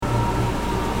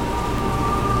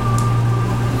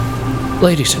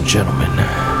Ladies and gentlemen,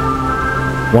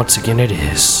 once again it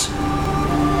is,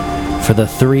 for the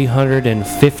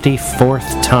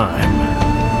 354th time,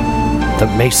 the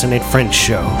Mason and Friends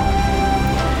Show,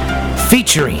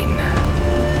 featuring,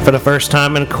 for the first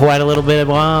time in quite a little bit of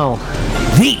a while,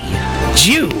 the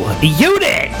Jew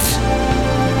Unit.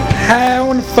 How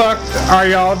in the fuck are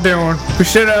y'all doing? We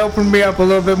should have opened me up a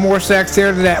little bit more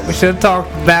sexier than that. We should have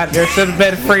talked about it. There should have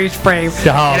been a freeze frame. Oh,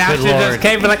 and I good should have Lord. just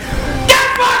came and like, get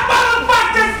fuck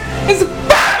motherfuckers! It's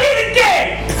about it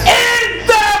again! In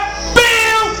the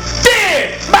building!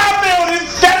 My building!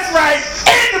 That's right!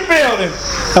 In the building!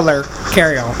 Hello.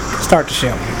 Carry on. Start the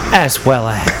show. As well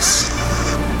as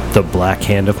the Black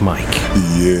Hand of Mike.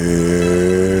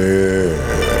 Yeah.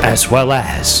 As well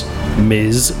as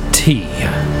Ms. T.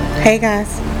 Hey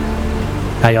guys.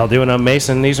 How y'all doing? I'm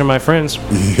Mason. These are my friends.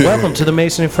 Yeah. Welcome to the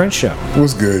Mason and Friends Show.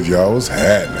 What's good, y'all? What's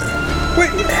happening?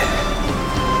 Wait.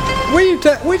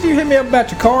 Where'd you hit me up about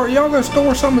your car? Y'all gonna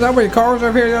store something? Is that where your car was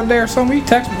over here the other day or something? You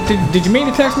text me? Did you mean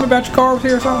to text me about your car was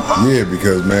here or something? Yeah,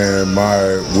 because, man, my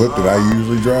whip that I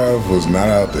usually drive was not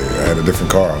out there. I had a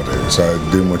different car out there, so I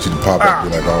didn't want you to pop up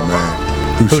and be like, oh, man,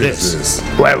 who this? this?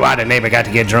 Why the neighbor got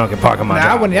to get drunk and park on my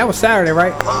Nah, job? that was Saturday,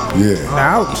 right? Yeah.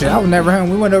 Nah, I was never home.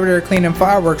 We went over there to clean them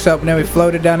fireworks up, and then we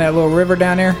floated down that little river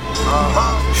down there.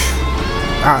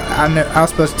 I was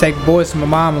supposed to take the boys to my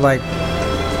mom like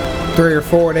 3 or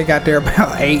 4. They got there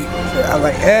about 8. I was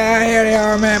like, yeah, here they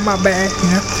are, man. My bad,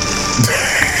 you know.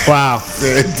 Wow.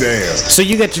 Damn. So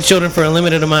you get your children for a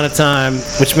limited amount of time,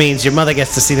 which means your mother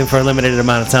gets to see them for a limited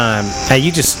amount of time. Hey,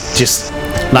 you just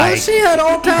Well, like she had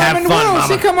all time have in the fun, world.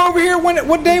 mama. She come over here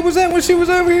what day was that when she was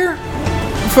over here?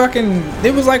 Fucking,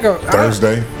 it was like a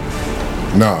Thursday?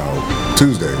 No,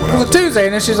 Tuesday. When It was a Tuesday,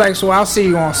 and then she's like, "So I'll see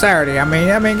you on Saturday." I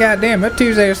mean, goddamn, that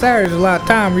Tuesday or Saturday is a lot of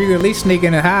time where you can at least sneak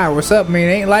in and hi, what's up? I mean,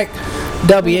 it ain't like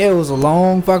WL was a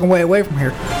long fucking way away from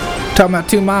here. Talking about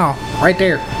 2 mile, right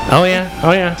there, Oh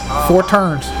yeah. 4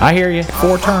 turns, I hear you.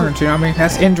 4 turns. You know what I mean?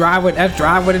 That's in driveway. That's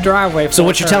driveway to driveway. So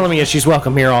what you're telling me is she's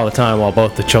welcome here all the time while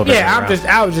both the children Yeah, are around.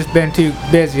 I was just been too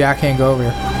busy. I can't go over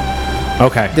here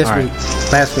Okay. this all right. week,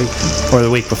 last week. Or the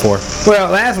week before.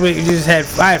 Well, last week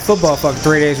I had football fucking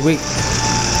 3 days a week.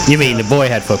 You mean the boy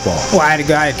had football? Well, I had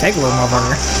to take a little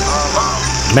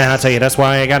motherfucker. Man, I tell you, that's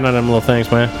why I ain't got none of them little things,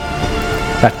 man.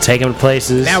 Got to take them to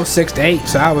places. That was 6 to 8,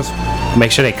 so I was. Make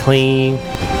sure they clean.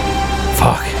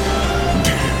 Fuck.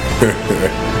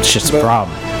 It's just a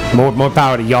problem. More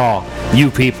power to y'all,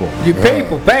 you people. You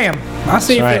people, bam! I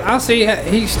see. That's right. I see.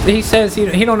 He says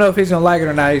he don't know if he's gonna like it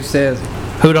or not. He says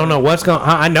Who don't know what's going?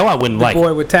 I know I wouldn't like.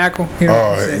 boy would tackle. You know what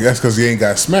I'm Oh, saying? that's because he ain't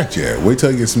got smacked yet. Wait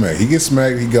till he gets smacked. He gets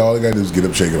smacked, all he got to do is get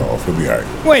up, shake it off. He'll be all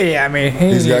right. Well, yeah. I mean,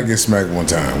 He's got to get smacked one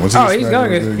time. Once he oh, gets he's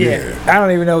smacked, gonna get. Yeah. I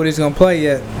don't even know what he's gonna play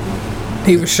yet.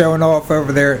 He was showing off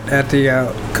over there at the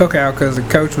cookout because the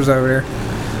coach was over there,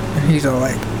 and he's all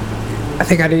like, "I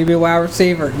think I need to be a wide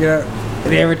receiver," you know.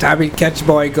 And every time he'd catch the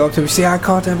ball, he'd go up to me, "See how I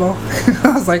caught that ball?"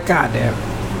 I was like, "God damn."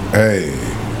 Hey,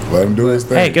 let him do his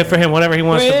thing. Hey, good for him. Whatever he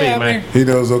wants Well, to yeah, be, I man. mean- He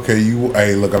knows, okay,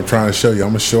 hey, look, I'm trying to show you. I'm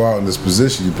going to show out in this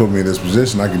position. You put me in this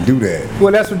position, I can do that.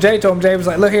 Well, that's what Jay told him. Jay was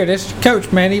like, "Look here, this is your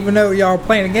coach, man. Even though y'all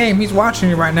playing a game, he's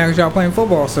watching you right now because y'all playing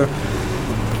football." So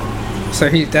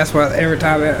that's why every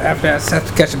time after I set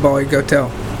to catch the ball, he'd go tell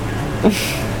him,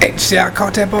 "Hey, see how I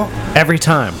caught that ball?" Every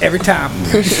time. Every time.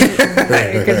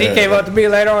 Because he came up to me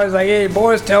later on. He's like, "Hey,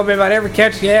 boys, tell me about every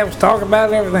catch he had. Was talking about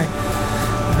it and everything."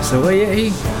 I said, "Well, yeah,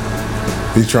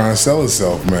 He's trying to sell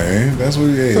himself, man. That's what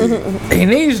he is. he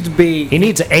needs to be." He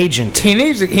needs an agent. He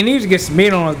needs to get some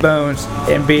meat on his bones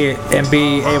and be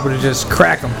able to just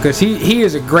crack them, because he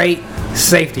is a great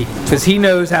safety, because he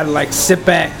knows how to like sit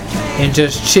back and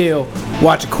just chill,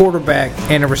 watch a quarterback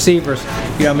and the receivers.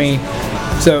 You know what I mean?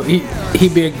 So he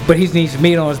needs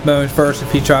meat on his bones first if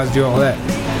he tries to do all that.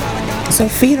 So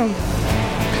feed them.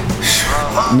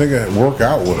 Nigga, work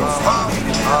out with him.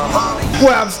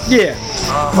 Well, yeah.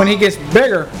 When he gets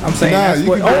bigger, I'm saying Nah, that's you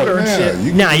what can do it older and now. shit. You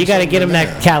can Nah, do you got to get him something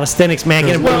that now. calisthenics, man.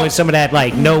 Get him Well- doing some of that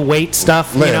like no weight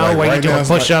stuff, you Like, know, like where right you're doing now, it's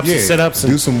like, push-ups and yeah, sit-ups. Do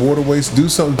And, some water weights. Do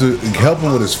something to help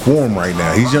him with his form right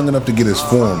now. He's young enough to get his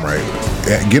form right.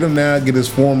 Get him now, get his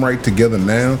form right together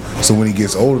now, so when he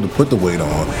gets older to put the weight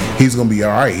on, he's going to be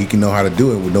all right. He can know how to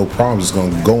do it with no problems. It's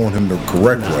going to go on him the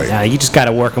correct way. nah, you just got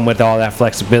to work him with all that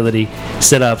flexibility,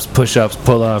 sit-ups, push-ups,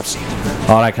 pull-ups,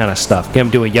 all that kind of stuff. Get him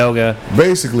doing yoga.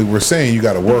 Basically, we're saying you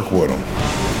got to work with him.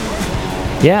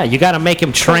 Yeah, you got to make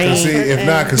him train. See, if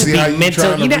not, cause see Be how you mental,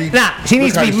 trying to reach? he needs Look to how be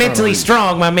he's trying mentally reach.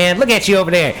 strong, my man. Look at you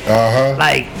over there, Uh-huh.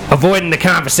 like avoiding the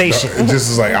conversation. It just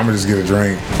is like, I'm going to just get a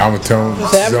drink. I'm going to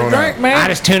Have a zone drink, out. man. I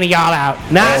just tuning y'all out.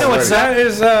 Nah, I know what's up. That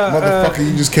is Motherfucker,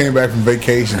 you just came back from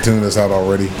vacation tuning us out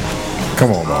already.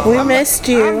 Come on, Mom. We missed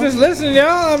you. I'm just listening,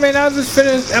 y'all. I mean, I just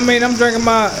finished. I mean, I'm drinking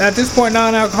my, at this point,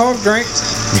 non-alcoholic drink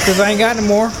because I ain't got no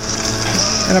more.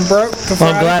 And I'm broke.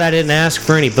 Well, I'm glad I didn't ask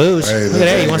for any booze. Hey, Look at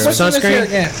that. You want some What's in this here sunscreen?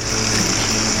 again?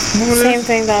 What was Same this?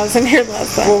 thing that was in here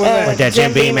last time. What was that? Like that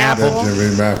Jim Beam apple? That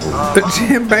Jim Beam apple. The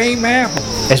Jim Beam apple.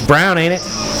 It's brown, ain't it?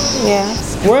 Yeah.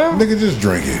 Well, Nigga, just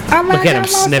drink it. Look at him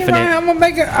sniffing it. I'm gonna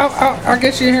make it. I'll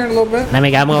get you here in a little bit. I'm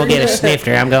gonna get a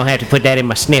snifter. I'm gonna have to put that in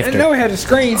my I snifter. know we had a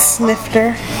screen.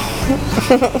 Snifter.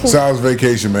 So how was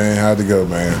vacation, man? How'd it go,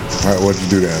 man? What'd you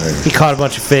do down there? You caught a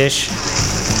bunch of fish.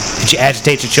 Did you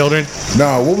agitate your children?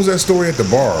 No, what was that story at the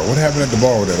bar? What happened at the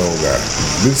bar with that old guy?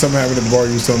 Did something happen at the bar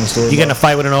you was telling the story You getting in a about?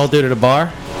 fight with an old dude at a bar?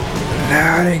 No,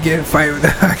 I didn't get in a fight with.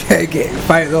 I can't get in a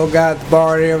fight with the old guy at the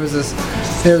bar. There was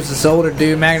this older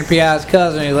dude, Magnum P.I.'s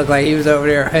cousin. He looked like he was over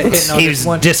there hitting on He this was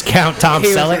one. discount Tom He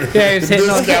was- Selleck. Yeah, he was hitting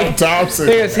on Discount Thompson.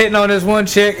 He was hitting on this one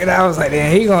chick, and I was like,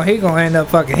 "Damn, he gonna end up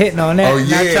fucking hitting on that." Oh,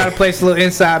 And I yeah. tried to place a little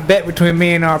inside bet between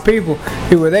me and our people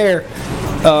who were there,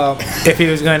 if he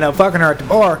was gonna end up fucking her at the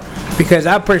bar, because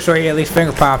I'm pretty sure he at least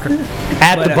finger popped her.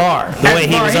 At But, the bar. The at way the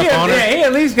he bar, was up on her. Yeah, he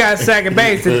at least got second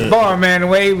base at the bar, man. The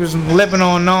way he was lipping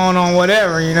on, gnawing on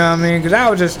whatever, you know what I mean? Because I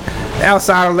was just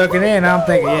outsider looking in. I'm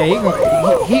thinking, yeah, he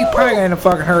probably gonna end up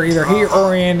fucking her either here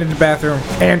or in the bathroom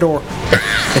and or,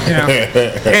 you know.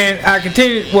 And I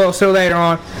continued. Well, so later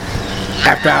on,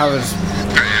 after I was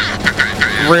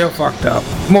real fucked up,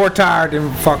 more tired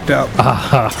than fucked up.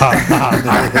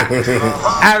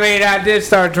 I mean, I did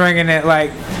start drinking it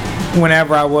like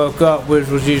whenever I woke up, which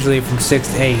was usually from 6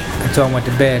 to 8 until I went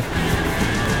to bed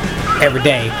every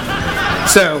day.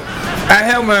 So I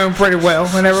held my own pretty well.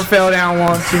 I never fell down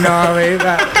once, you know what I mean?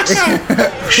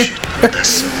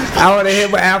 I would have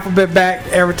hit my alphabet back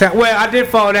every time. Well, I did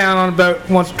fall down on the boat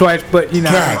once or twice, but you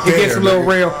know, God it gets a damn, litul nigga.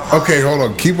 real. Okay, hold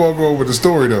on. Keep on going with the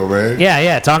story, though, man.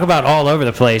 Yeah. Talk about all over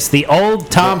the place. The old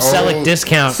Tom The Selleck old-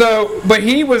 discount. So, but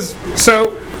he was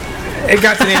so. It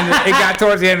got to the end. It got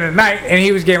towards the end of the night, and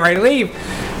he was getting ready to leave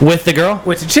With the girl?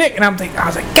 with the chick, and I was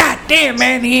like, God damn,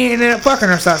 man, he ended up fucking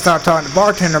her. So I started talking to the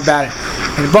bartender about it,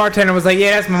 and the bartender was like,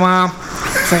 yeah, that's my mom. I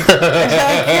was like,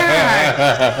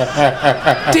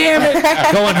 God damn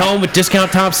it. Going home with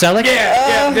discount Tom Selleck?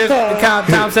 Yeah, this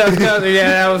Tom Selleck's cousin. Yeah,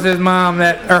 that was his mom,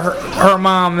 or her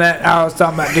mom that I was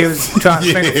talking about. He was trying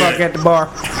to finger fuck at the bar.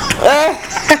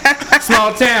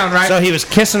 Small town, right? So he was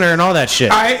kissing her and all that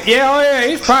shit. Yeah,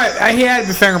 he's probably, he had to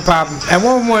be finger popping. At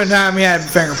one time, he had to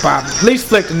be finger popping. At least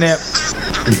flicked the nip.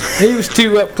 He was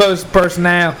too up close to person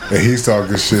now And he's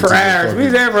talking shit for to her, hours. We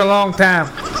was there for a long time.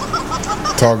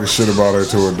 talking shit about her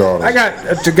to her daughter. I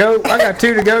got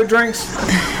two to go drinks.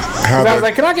 How I was that-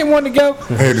 like, can I get one to go?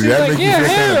 Hey, did She was that like, make you yeah, feel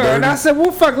kinda hell. And dirty? I said,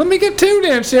 well, fuck, let me get two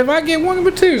then. Shit, if I get one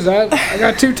with two, so I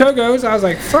got two Togos. I was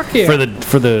like, fuck yeah. For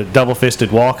the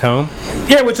double-fisted walk home?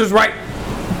 Yeah, which was right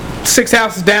 6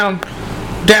 houses down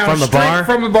From the street bar?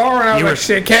 from the bar, and I was You like, were-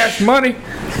 shit, cash money.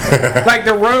 Like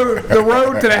the road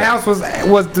to the house was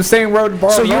the same road the bar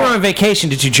So was you were on. on vacation.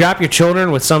 Did you drop your children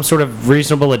with some sort of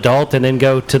reasonable adult and then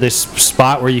go to this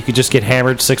spot where you could just get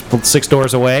hammered six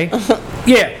doors away?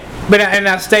 Yeah, but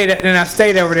I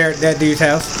stayed over there at that dude's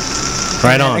house.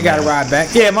 Right And on. I got a man. ride back.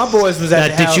 Yeah, my boys was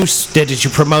at Now, the house. did you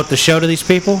promote the show to these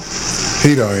people?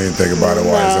 He don't even think about it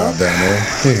while he's No. out down there.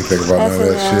 He ain't think about none of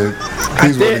that shit.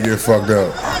 He's I about to did. get fucked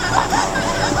up.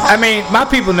 I mean, my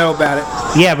people know about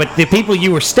it. Yeah, but the people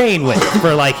you were staying with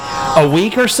for like a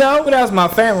week or so? But that was my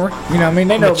family. You know what I mean?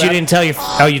 They know But you about it. didn't tell your...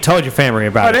 Oh, you told your family Oh,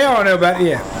 about they it. all know about it,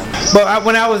 yeah. But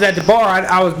when I was at the bar,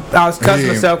 I was cussing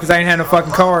Yeah. myself because I didn't have no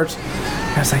fucking cards.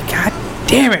 I was like, God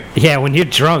damn it. Yeah, when you're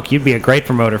drunk, you'd be a great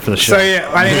promoter for the show. So yeah,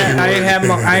 I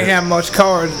didn't have much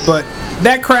cards, but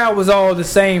that crowd was all the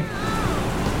same.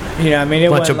 You know, what I mean, it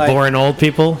Bunch of wasn't like boring old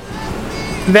people.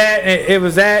 that. It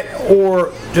was that,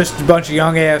 or just a bunch of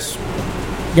young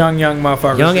motherfuckers.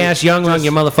 Young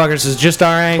you motherfuckers is just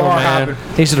our angle, bar man.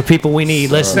 hopping. These are the people we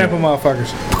need listening. simple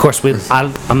motherfuckers. Of course,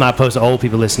 I'm not opposed to old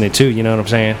people listening too. You know what I'm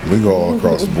saying? We go all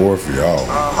across the board for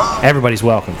y'all. Everybody's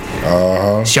welcome.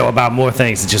 Uh-huh. Show about more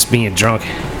things than just being drunk.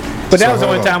 But that was the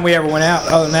hold only on. time we ever went out.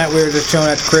 Other than that, we were just chilling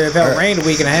at the crib. Hell, it rained a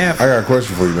week and a half. I got a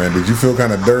question for you, man. Did you feel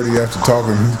kind of dirty after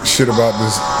talking shit about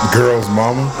this girl's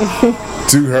mama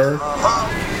to her?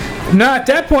 No, at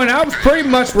that point, I was pretty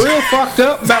much real fucked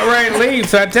up, about ready to leave.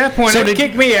 So at that point, So they did-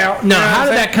 kicked me out. No, You know how what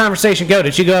did I'm that conversation go?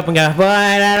 Did you go up and go, boy,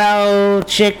 that old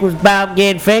chick was about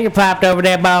getting finger popped over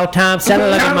there by old Tom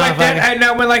Selleck looking Not like that. motherfucker?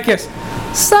 I went like this.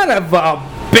 Son of a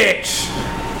bitch.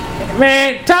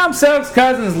 Man, Tom Selleck's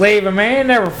cousin's leaving, man. He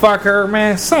never fuck her,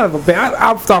 man. Son of a bitch.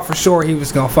 I thought for sure he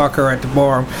was gonna fuck her at the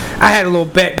bar. I had a little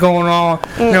bet going on,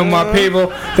 you know, my people,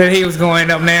 that he was gonna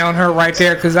end up nailing her right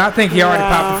there, because I think he already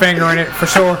popped a finger in it for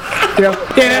sure. You know,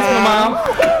 yeah, that's my mom.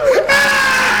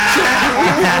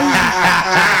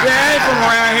 Yeah, ain't from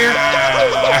around here.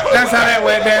 That's how that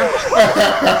went down.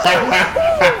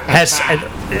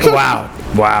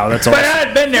 Wow, that's But I awesome.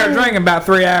 had been there drinking about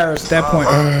 3 hours at that point.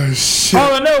 Shit.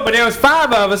 Oh no, but there was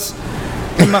 5 of us.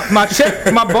 And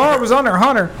my bar was under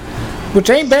 100, which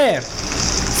ain't bad.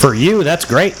 For you, that's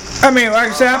great. I mean, like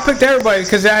I said, I picked everybody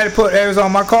because I had to put it was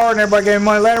on my card and everybody gave me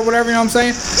money later, whatever, you know what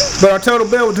I'm saying? But our total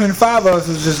bill between the 5 of us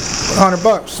was just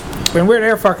 $100. And we're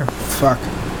there fuck.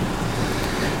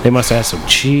 They must have had some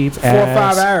cheap 4 or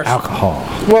 5 hours. alcohol.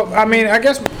 Well, I mean, I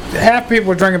guess half people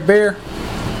were drinking beer.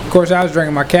 Of course, I was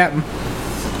drinking my Captain.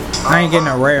 I ain't getting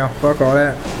no rail. Fuck all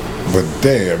that. But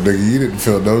damn, nigga, you didn't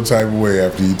feel no type of way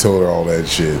after you told her all that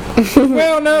shit.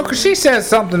 Well, no, because she said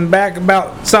something back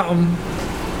about something,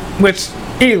 which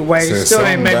either way, Said still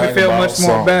didn't something make me back feel about much more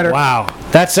something. better. Wow,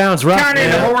 that sounds rough. Kind of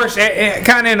in the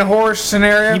man. horse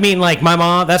scenario. You mean like my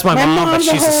mom? That's my mom, but mom's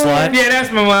she's a a whore. slut. Yeah,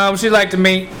 that's my mom. She liked the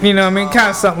meat. You know what I mean? Kind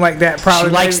of something like that. Probably.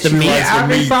 She likes Maybe the meat. Yeah, I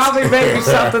mean, meat. probably maybe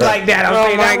something like that. I'll Oh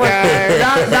say my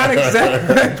that not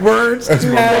exact words. But she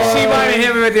might have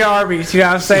hit me with the Arby's. You know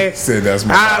what I'm saying? Said that's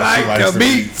my I mom. She like likes the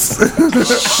meats.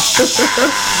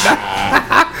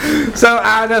 So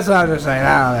that's what I'm just saying.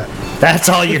 I don't know. That's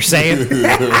all you're saying?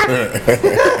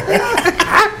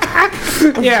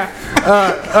 Yeah.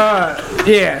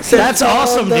 Yeah. So That's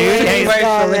awesome, dude. Hey,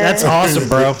 that's awesome,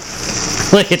 bro.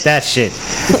 Look at that shit.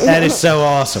 That is so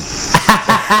awesome.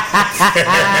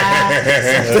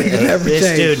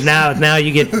 This dude, now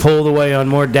you get pulled away on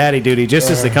more daddy duty just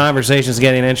as the conversation's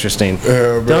getting interesting.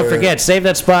 Don't man. forget, save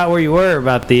that spot where you were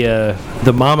about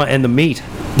the mama and the meat.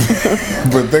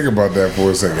 But think about that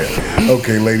for a second.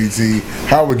 Okay, Lady T,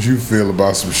 how would you feel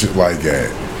about some shit like that?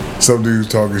 Some dude's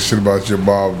talking shit about your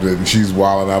mom and she's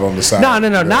wilding out on the side. No. You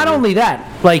know Not what I mean? only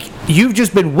that, like you've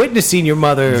just been witnessing your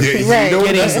mother Yeah, you know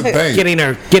what, that's the thing.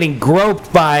 getting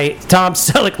groped by Tom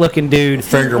Selleck looking dude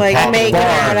Finger Like popping making bar.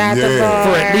 out at the Yeah. bar.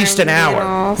 for at least an you hour,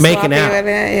 know, making sloppy out. with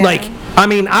it, yeah. Like, I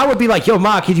mean, I would be like, yo,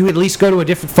 Ma, could you at least go to a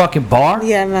different fucking bar?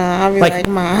 Yeah, no, I'll be like,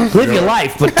 Mom. Live your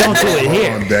life, but don't do it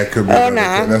here. That could be Oh, another,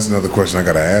 nah. that's another question I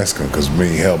gotta ask him because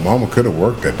hell, Mama could have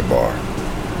worked at the bar.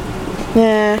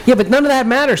 Yeah. Yeah, but none of that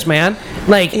matters, man.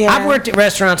 Like, Yeah. I've worked at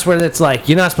restaurants where it's like,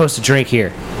 you're not supposed to drink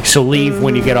here, so leave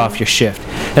when you get off your shift.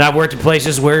 And I've worked at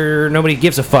places where nobody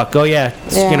gives a fuck. Oh, yeah,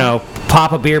 Yeah. you know,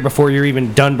 pop a beer before you're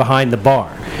even done behind the bar.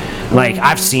 Like,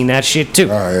 I've seen that shit too.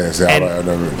 Oh, yeah, see, And I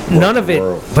never worked none the of it,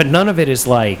 world. but none of it is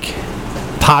like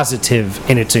positive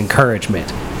in its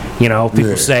encouragement. You know,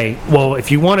 people Yeah. say, well,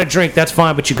 if you want to drink, that's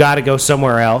fine, but you got to go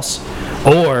somewhere else.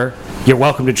 Or you're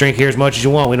welcome to drink here as much as you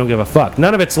want. We don't give a fuck.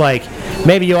 None of it's like,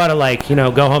 maybe you ought to, like, you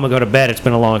know, go home and go to bed. It's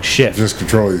been a long shift. Just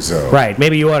control yourself. Right.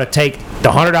 Maybe you ought to take the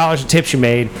 $100 of tips you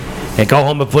made and go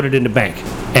home and put it in the bank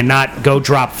and not go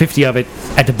drop 50 of it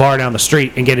at the bar down the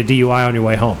street and get a DUI on your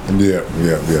way home. Yeah.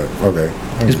 Okay.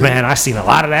 Because, man, I've seen a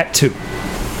lot of that too.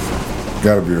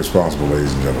 Gotta be responsible,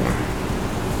 ladies and gentlemen.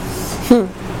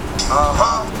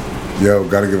 Yo,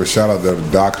 gotta give a shout out there to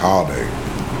Doc Holliday.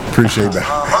 Appreciate the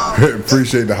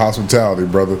appreciate the hospitality,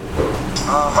 brother.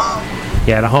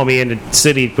 Yeah, the homie in the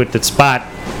city with the spot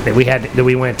that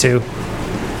we went to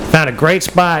found a great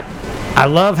spot. I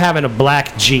love having a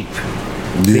black Jeep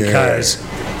Yeah, because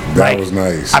that like, was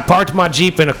nice. I parked my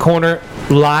Jeep in a corner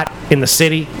lot in the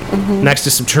city next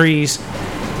to some trees,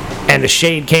 and the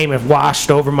shade came and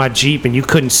washed over my Jeep, and you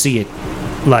couldn't see it,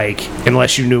 like,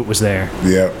 unless you knew it was there.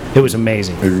 Yep. It was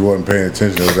amazing. If you wasn't paying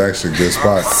attention, it was actually a good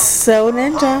spot. So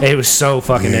ninja. It was so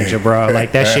fucking Yeah. ninja, bro.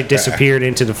 Like, that shit disappeared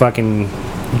into the fucking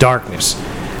darkness.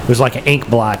 It was like an ink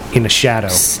blot in the shadow.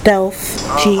 Stealth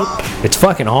Jeep. It's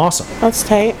fucking awesome. That's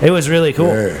tight. It was really cool.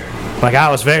 Yeah. Like,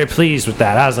 I was very pleased with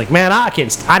that. I was like, man,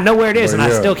 I know where it is, But and I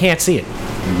yeah. still can't see it.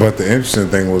 But the interesting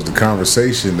thing was the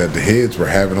conversation that the heads were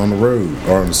having on the road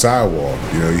or on the sidewalk.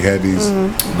 You know, you had these.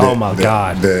 Oh, my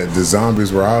God. The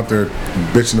zombies were out there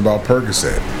bitching about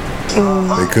Percocet.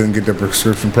 They couldn't get their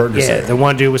prescription Percocet. Yeah, the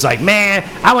one dude was like, man,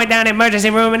 I went down to the emergency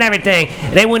room and everything.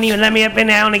 They wouldn't even let me up in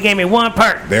there. Only gave me one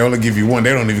perk. They only give you one.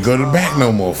 They don't even go to the back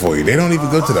no more for you. They don't even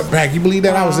go to the back. You believe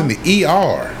that? I was in the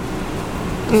ER.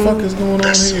 What the fuck is going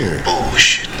on here?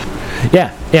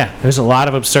 Yeah. There's a lot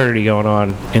of absurdity going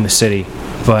on in the city.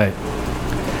 But,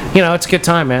 you know, it's a good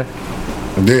time, man.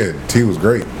 Yeah, T was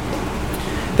great.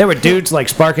 There were dudes like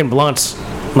sparking blunts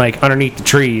like underneath the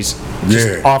trees, just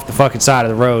Yeah. off the fucking side of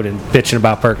the road and bitching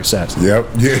about Percocets. Yep.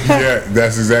 Yeah.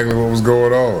 That's exactly what was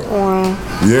going on. Wow.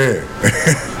 Yeah.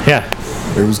 Yeah.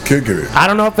 It was kicking it. I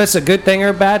don't know if it's a good thing or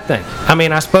a bad thing. I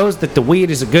mean, I suppose that the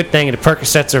weed is a good thing and the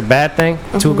Percocets are a bad thing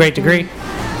to a great degree.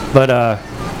 But,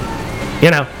 you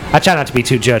know, I try not to be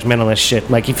too judgmental and shit.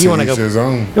 Like, if you want to go, each his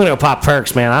own. pop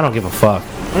perks, man, I don't give a fuck.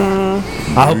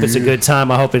 I hope it's a good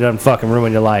time. I hope it doesn't fucking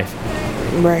ruin your life.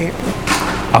 Right.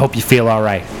 I hope you feel all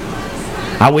right.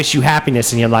 I wish you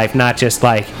happiness in your life, not just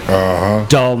like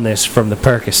dullness from the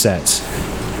Percocets.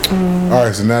 All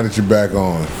right, so now that you're back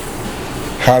on,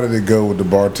 how did it go with the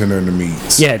bartender and the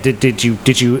meats? Yeah, did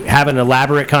you have an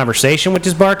elaborate conversation with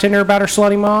this bartender about her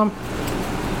slutty mom?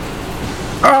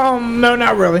 No,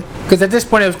 not really. Because at this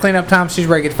point it was cleanup time. She's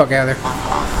ready to get the fuck out of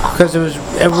there. Because it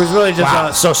was really just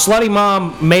Wow. So slutty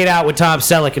mom made out with Tom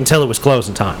Selleck until it was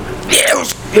closing time.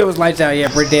 it was lights out. Yeah,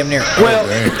 pretty damn near. Well,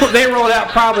 damn. they rolled out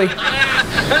probably.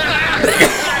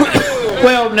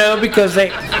 Well, no, because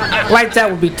lights out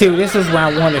would be 2. This was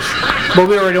around 1ish. But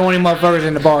we were the only motherfuckers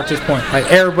in the bar at this point. Like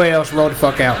everybody else rolled the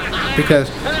fuck out because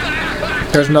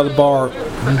there's another bar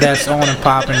that's on and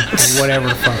popping or whatever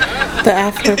the fuck. The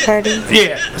after party.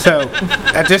 Yeah, so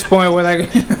at this point, we're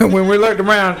like, when we looked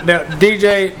around,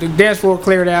 the dance floor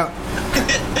cleared out,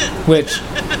 which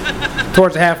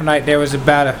towards the half of the night there was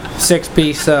about a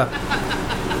 6-piece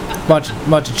bunch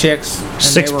of chicks. And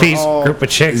they were 6-piece all group of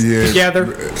chicks. Yeah. together.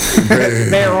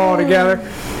 They were all together.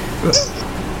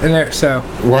 And there, so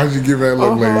Why'd you give that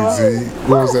look, Lady Z?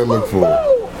 What was that look for?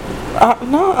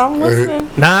 No, I'm listening.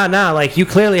 Nah, like you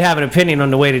clearly have an opinion on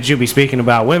the way that you be speaking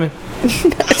about women.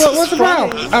 what's the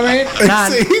problem? I mean, Nah,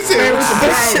 He said it was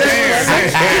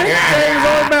there was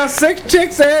only about 6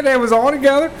 chicks there. They was all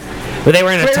together. but they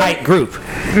were in a tight group.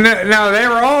 No, they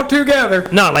were all together.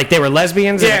 No, like they were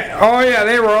lesbians. Yeah, oh yeah,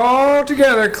 they were all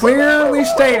together, clearly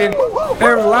stated.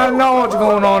 There was a lot of knowledge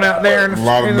going on out there in the, A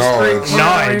lot of in the knowledge. streets. You know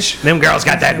what I mean? Knowledge. Them girls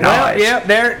got that Well,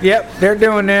 knowledge. they're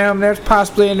doing them. There's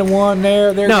possibly in the one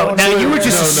there. They're No, going now to you were there.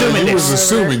 just assuming you was this.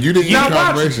 assuming. You didn't No, get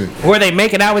watch. confirmation. Were they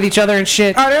making out with each other and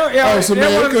shit? Oh, yeah, Oh, so there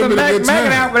man, it was could've some been a good making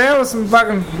time. out, but there was some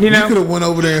fucking, You know. could have went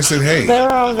over there and said, "Hey, They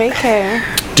were on vacay.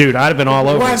 Dude, I'd have been all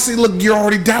over. why? it. See, look, you're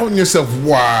already doubting yourself.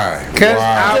 Why? 'Cause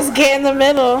Why? Just get in the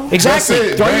middle. Exactly.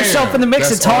 That's it, Throw bam. yourself in the mix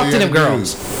That's and all talk you to them had to do.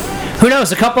 girls. Who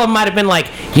knows? A couple of them might have been like,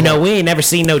 we ain't never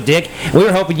seen no dick. We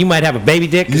were hoping you might have a baby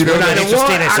dick because we're not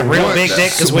interested in some real big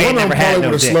dick because we ain't never had no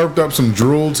would have dick. slurped up some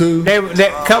drool too. They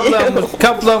couple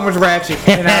of them was ratchet,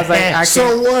 and I was like, I can't.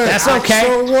 So what? That's okay.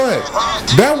 So what?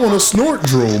 That one a snort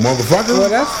drool, motherfucker. Well,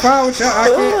 that's fine with y'all. I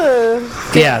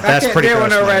can't. Yeah, that's pretty I can't deal with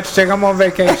gross. no man. ratchet chick. I'm on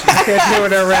vacation. I can't deal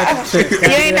with no ratchet chick. You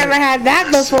ain't never had that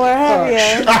before, have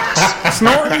you?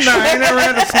 Snorting? No, I ain't never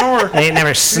had a snore. I ain't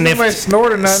never Nobody sniffed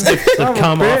snorted nothing. the Son of a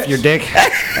cum off bitch. your dick.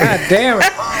 God damn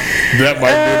it. That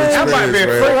might be an That might be a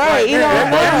experience, freak. man. Right, you That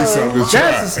don't might be know. something to try.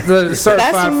 That's the That's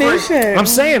certified some new freak. shit. I'm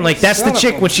saying, like, that's the Son of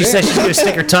chick a when she says she's gonna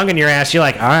stick her tongue in your ass. You're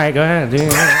like, all right, go ahead, dude.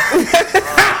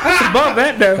 Above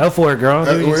that, though. Go for it, girl.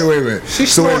 Wait a minute. She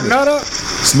So wait a snorting minute. nut up.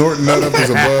 Snorting nut up is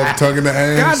above tongue in the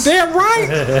God ass. damn right.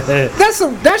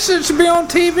 That shit should be on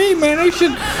TV, man.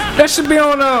 That should be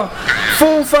on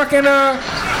full fucking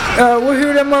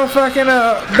who them motherfucking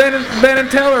Ben and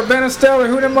Teller, Ben and Stellar,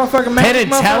 who them motherfucking Ben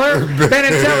and Teller? Ben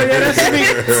and Teller, yeah, that should be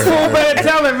full Ben and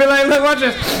Teller. Be like, look, watch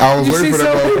this. I was You waiting see for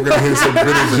that some- motherfucker to hit some Ben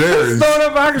and Jerry's.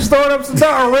 I can throw it up some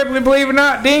dog. Or Ripley, believe it or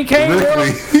not, Dean Cain.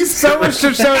 Ripley. Someone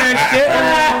should show that shit.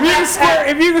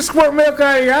 If you can squirt milk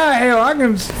out of your eye, hell, I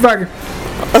can fucking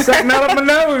suck nut up my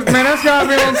nose, man. That's gotta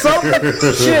be on something.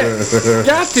 Shit,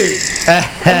 got to.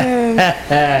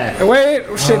 the way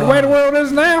the world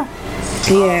is now,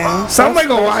 Yeah. somebody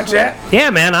gonna watch that. Yeah,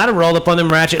 man, I'd have rolled up on them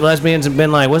ratchet lesbians and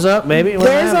been like, what's up, baby? What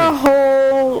There's a happened?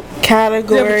 whole Yeah, but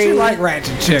category you like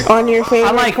ratchet chick. on your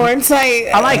favorite like- porn site.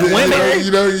 I like women.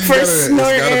 You know, you For gotta, it's gotta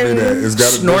be snorting. that. It's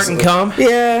gotta Snorting cum,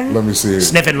 Yeah. Let me see it.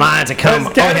 sniffing lines of cum. Oh,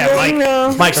 That's yeah, gotta be,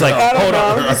 Mike. Mike's like, I don't hold know.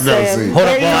 up. I'm just I gotta saying. see. Hold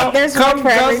up, There you hold go. up. Cum There's one for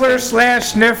guzzler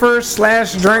everything. /sniffer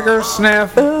 /drinker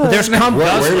sniff. There's cum Wait a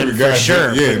guzzling minute, for guys.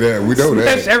 sure. Yeah, that, we know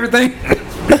That's that. everything.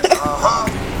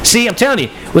 See, I'm telling you,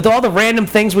 with all the random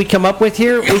things we come up with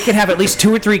here, we could have at least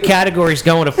 2 or 3 categories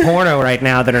going of porno right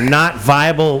now that are not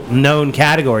viable, known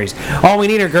categories. All we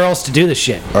need are girls to do the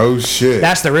shit. Oh shit.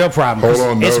 That's the real problem. 'cause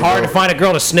Hold on, it's no, hard no. to find a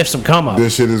girl to sniff some cum up.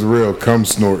 This shit is real. Cum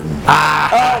snorting.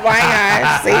 Oh my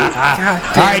gosh. See?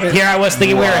 All right, here I was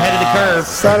thinking we were ahead of the curve.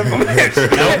 Son of a bitch.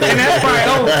 And that's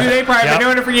probably old too. They probably Yep. been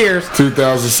doing it for years.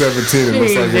 2017. It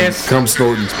looks like Jesus. cum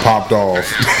snorting's popped off.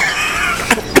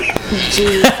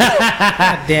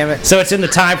 God damn it. So it's in the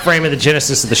time frame of the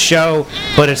genesis of the show,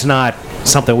 but it's not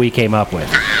something we came up with.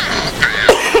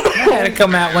 I had to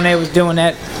come out when they was doing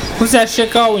that. What's that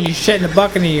shit called when you shit in the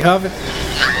bucket and you huff it?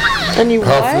 And you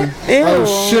Huffing. what? Ew.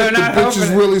 Oh shit, the not bitch huffing is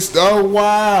it. really. Oh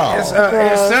wow. It's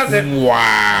something.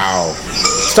 Wow.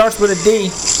 Starts with a D.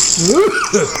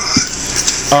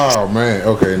 Oh man.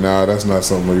 Okay, nah, that's not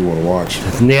something you want to watch.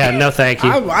 Yeah, no, thank you.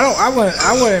 I wouldn't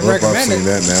I've recommend seen it.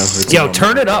 that now. It's Yo, on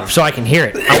turn my- it up so I can hear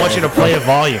it. I want you to play a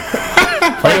volume.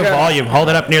 Play a volume. Hold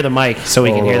it up near the mic so we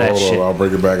can Hold hear on, that hold on. shit. I'll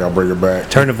bring it back. I'll bring it back.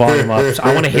 Turn the volume up.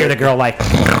 I want to hear the girl like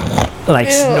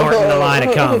snorting the line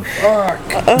of cum.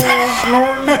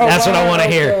 That's what I want to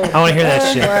hear. I want to hear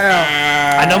that shit.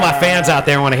 Wow. I know my fans out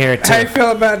there want to hear it How you too.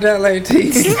 feel about that,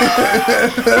 ladies?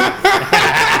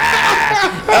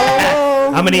 Oh,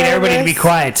 I'm gonna need everybody to be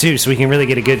quiet too, so we can really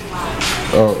get a good.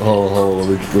 Oh, hold on.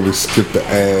 Let me skip the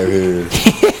ad here.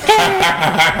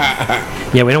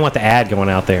 Yeah, we don't want the ad going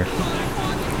out there.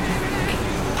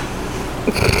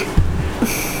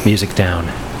 Music down.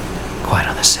 Quiet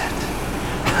on the set.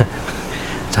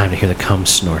 Time to hear the cum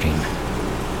snorting.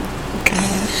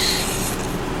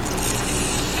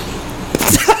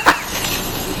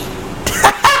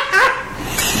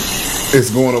 It's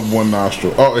going up one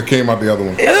nostril. Oh, it came out the other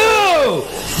one. Ew!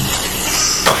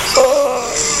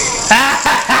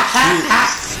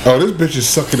 Oh, this bitch is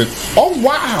sucking it. Oh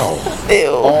wow!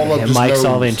 Ew. All up And just Mike's nose.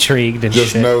 all intrigued and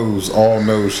Just shit. nose, all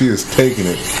nose. She is taking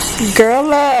it. Girl,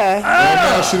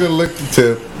 Oh, no, she didn't lick the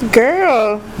tip.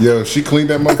 girl. Yo, she cleaned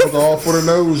that motherfucker off with her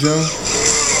nose, yo.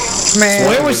 Man.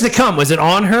 Where was the cum? Was it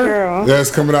on her? Girl. Yeah,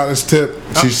 it's coming out this tip.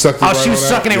 She sucked it Oh, right she was on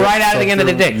sucking it Yep, right out of the sucked end of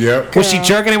the it- dick. Yep. Was she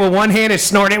jerking it with one hand and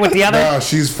snorting it with the other? Nah,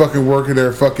 she's fucking working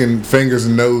her fucking fingers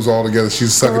and nose all together.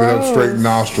 She's sucking it up straight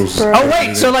nostrils. Oh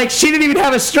wait, so like she didn't even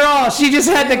have a straw. She just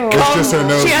had the cum. It's just her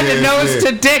nose. She had the yeah, nose yeah.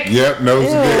 to dick. Yep, nose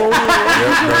to dick. Yep,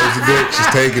 nose to dick. She's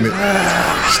taking it.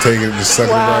 She's taking it, just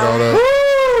sucking it right on up. Woo!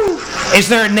 Is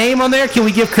there a name on there? Can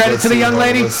we give credit Let's to the see, young hold on,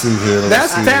 lady? Let's see here.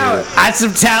 That's talent. That's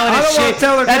some talented I don't want shit. to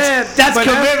tell her that's that, but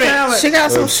commitment. talent. She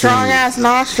got some Let's see. strong ass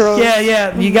nostrils.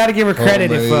 Yeah, you got to give her credit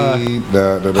if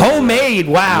homemade.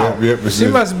 Wow, Yep, yep. She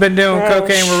must have been doing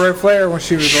cocaine with Ric Flair when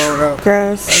she was growing up.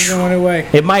 Gross. That's the only way.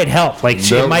 it might help. Like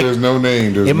she, Nope, it might, there's no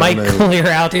name. There's it no might name. clear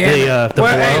out Damn the it. the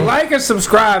Well, hey, blow. like and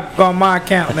subscribe on my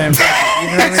account then. You know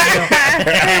what I mean?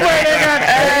 Anyway, they got.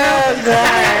 Oh,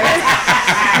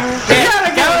 God. They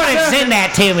gotta Send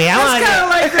that to me. I It's want kind of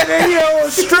like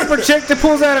a stripper chick that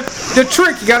pulls out the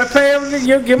trick. You gotta pay everything.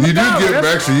 You give them You a do dollar. give them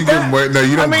That's- extra. You give them, no,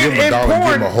 you don't give them a in dollar. You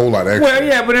give them a whole lot extra. Well,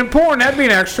 yeah, but in porn, that'd be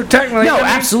an extra, technically. No, I mean,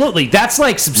 absolutely. That's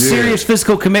like some Yeah. serious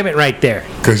physical commitment right there.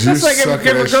 Because you're It's like if sucking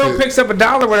a that girl shit. picks up a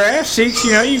dollar with her ass cheeks,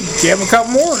 you know, you give them a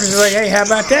couple more. Because it's like, hey, how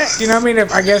about that? You know what I mean?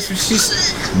 I guess if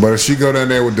she's. But if she go down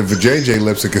there with the JJ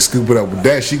lipstick and scoop it up with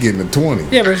that, she getting a 20.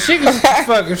 Yeah, but if she can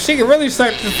if she can really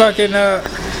suck the fucking.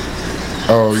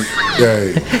 Oh,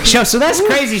 hey. So that's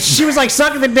crazy. She was like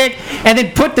sucking the dick and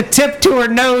then put the tip to her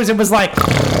nose and was like,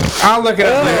 I'll look it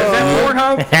up. Is that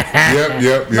Pornhub?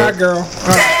 Yep. My girl.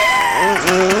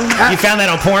 you found that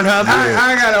on Pornhub?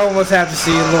 I gotta almost have to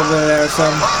see a little bit of that or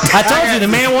something. I told you, the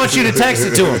man wants you to text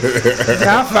it to him.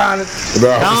 I'll find it. No,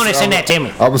 I want to send that to me.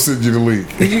 I'm going to send you the link.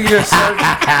 You can just search.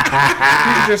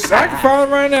 I can find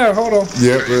it right now. Hold on.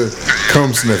 Yep.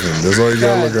 Cum sniffing. That's all you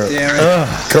got to God look up. damn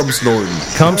it. Cum snorting.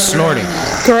 Come snorting.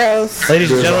 Gross.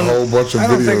 Ladies and There's a gentlemen, whole bunch of I videos.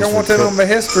 don't think I want for that cum. on my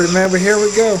history, man, but here we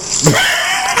go.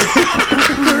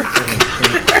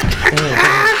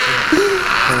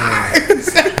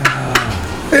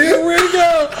 Here we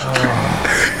go.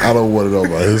 I don't want it on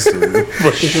my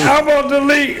history. I'm gonna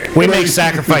delete. we make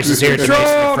sacrifices here at the Mason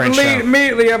Control and French delete Show.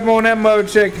 immediately up on that mode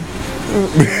chicken.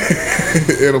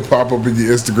 It'll pop up in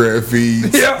your Instagram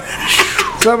feeds. Yep.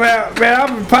 Somehow, man,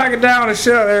 I've been packing down the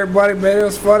shit out of everybody, man. It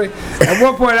was funny. At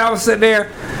one point, I was sitting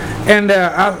there, and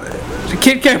the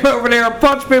kid came over there and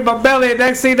punched me in my belly, and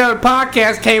next thing you know, the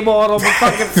podcast came on my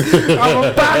fucking on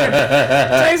my pocket.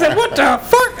 So he said, "What the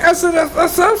fuck?" I said,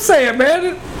 "That's what I'm saying,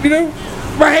 man. You know,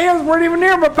 my hands weren't even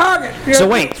near my pocket." You So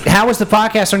know? wait, how was the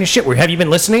podcast on your shit? Have you been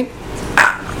listening?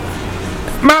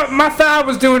 My thigh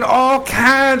was doing all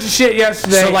kinds of shit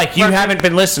yesterday. So like you haven't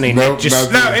been listening? Nope,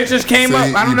 just not- No, it just came See,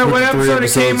 up. I don't you know put what the 3 episode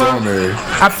it came episodes up. on there.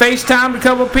 I FaceTimed a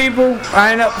couple people.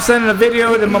 I ended up sending a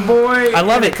video to my boy. I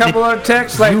love and it. A couple other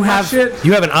texts like you my have shit.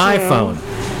 you have an iPhone,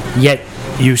 yet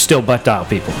you still butt dial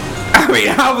people. I mean,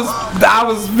 I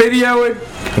was videoing,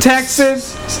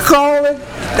 texting, calling.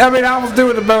 I mean, I was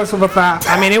doing the most with my thigh.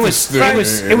 I mean, it was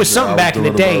something back in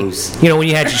the day. You know, when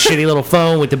you had your shitty little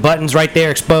phone with the buttons right there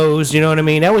exposed. You know what I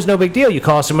mean? That was no big deal. You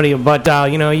call somebody a butt dial.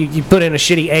 You know, you put in a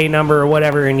shitty A number or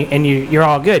whatever, and you're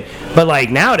all good. But like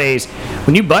nowadays,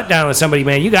 when you butt down with somebody,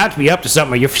 man, you got to be up to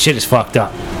something or your shit is fucked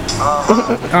up.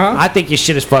 I think your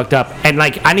shit is fucked up. And,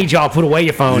 like, I need y'all to put away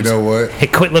your phones. You know what?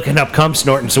 And quit looking up cum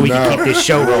snorting so we can keep this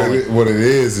show rolling. What it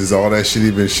is all that shit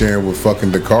he been sharing with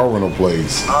fucking the car rental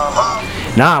place.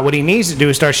 Nah, what he needs to do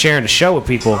is start sharing the show with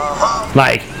people.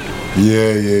 Like,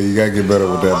 Yeah, you gotta get better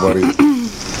with that, buddy.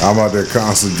 I'm out there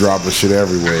constantly dropping shit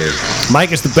everywhere.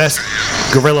 Mike is the best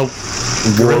guerrilla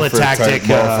Warfare tactic.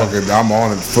 type motherfucker. I'm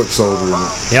on it, foot soldiering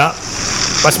it. Yeah.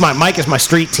 That's Mike is my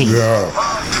street team.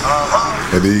 Yeah.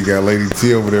 And then you got Lady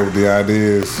T over there with the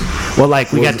ideas. Well,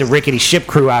 like, we got the Rickety Ship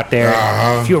Crew out there.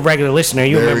 If you're a regular listener,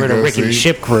 you remember the Rickety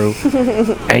Ship Crew.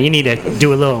 And you need to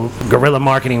do a little guerrilla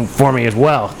marketing for me as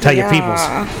well. Tell your peoples.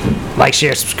 Like,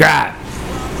 share, subscribe.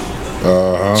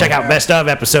 Check out best of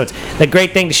episodes. The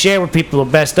great thing to share with people are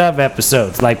best of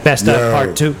episodes, like best of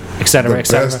part 2, etc., The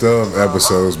etc. best of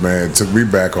episodes, man, took me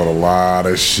back on a lot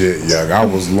of shit, yo. I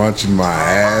was lunching my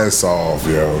ass off,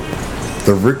 yo.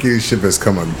 The Rickety Ship has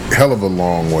come a hell of a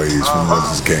long ways from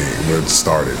when it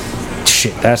started.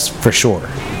 Shit, that's for sure.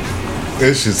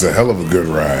 It's just a hell of a good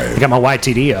ride. I got my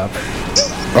YTD up.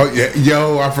 Oh yeah,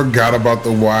 yo, I forgot about the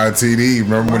YTD.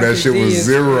 Remember when that shit was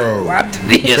zero?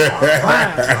 YTD is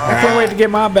I can't wait to get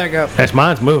mine back up. That's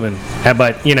mine's moving.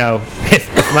 But, you know, if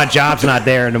my job's not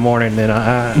there in the morning, then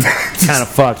I'm kind of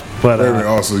fucked. But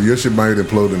Also, your shit might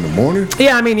implode in the morning.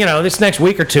 yeah, I mean, you know, this next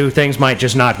week or two, things might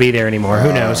just not be there anymore.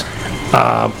 Who knows?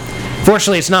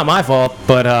 Fortunately, it's not my fault,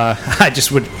 but I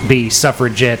just would be sufferer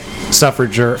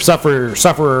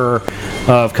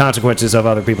of consequences of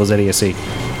other people's idiocy.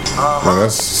 No,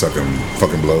 that's sucking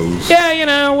fucking blows. Yeah, you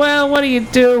know, well, what do you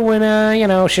do when, you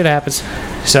know, shit happens?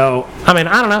 So, I mean,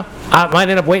 I don't know. I might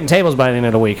end up waiting tables by the end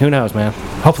of the week. Who knows, man?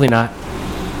 Hopefully not.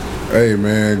 Hey,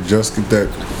 man, just get that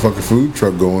fucking food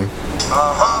truck going.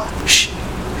 Shh.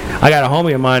 I got a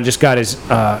homie of mine just got his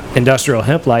industrial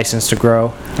hemp license to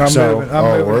grow. I'm moving.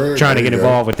 Word? Trying to There get you go.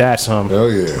 involved with that some. Hell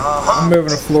yeah. I'm moving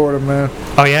to Florida, man.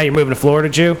 Oh, yeah? You're moving to Florida,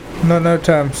 Jew? No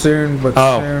time soon, but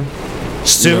soon.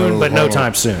 Soon, but no hold on.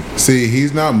 time soon. See,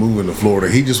 he's not moving to Florida.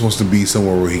 He just wants to be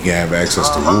somewhere where he can have access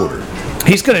to water.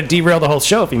 He's going to derail the whole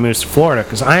show if he moves to Florida,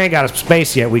 because I ain't got a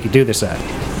space yet we could do this at.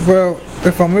 Well,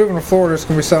 if I'm moving to Florida, it's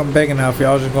gonna be something big enough.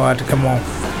 Y'all just gonna have to come on.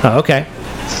 Oh, okay.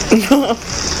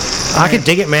 I could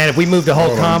dig it, man. If we moved the whole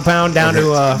Hold on. compound down Okay.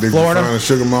 to Did Florida. you find a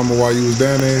sugar mama while you was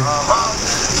down there?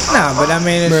 Nah, but I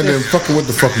mean, it's Man, then just, fucking what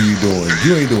the fuck are you doing?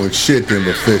 You ain't doing shit then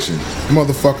but fishing.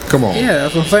 Motherfucker, come on. yeah,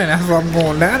 that's what I'm saying. That's why I'm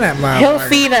going down that mile. He'll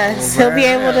feed us. He'll be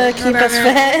able to keep us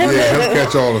fed. Yeah, he'll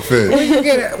catch all the fish.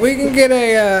 We can get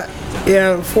a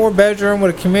 4-bedroom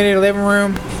with a community living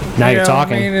room. Now You you're know what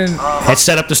talking. I mean? And, Let's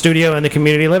set up the studio in the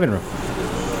community living room.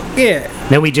 yeah.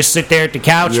 Then we just sit there at the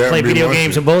couch, Yeah, play be video watching.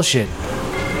 games and bullshit.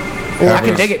 Or I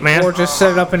can dig it, man. Or just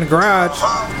set it up in the garage.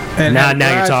 And Now have the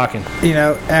you're garage, talking. You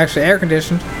know, actually air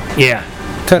conditioned. Yeah.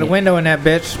 Cut a window in that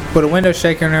bitch. Put a window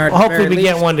shaker in there. At Well, the hopefully very we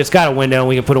get least. one that's got a window and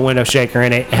we can put a window shaker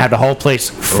in it and have the whole place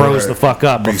froze Right. the fuck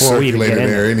up Be before we even get circulated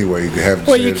in there there. anyway. You can have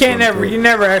Well, shit you can't from never. the You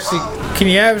never actually. Can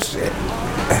you have?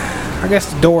 I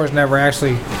guess the door's never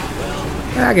actually.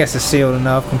 I guess it's sealed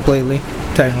enough completely.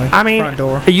 Technically. I mean, front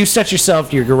door. you set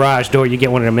yourself your garage door, you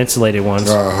get one of them insulated ones.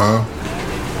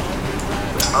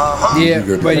 Yeah,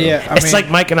 good to but go. yeah, I It's mean, like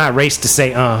Mike and I race to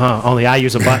say only I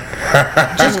use a button.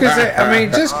 just because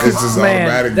It's just man,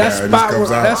 automatic that now, it just spot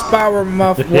comes out. that spot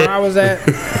where I was at,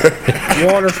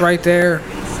 water's right there.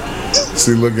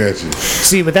 See, look at you.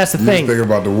 See, but that's the You thing. think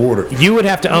about the water. You would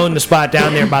have to own the spot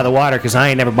down there by the water because I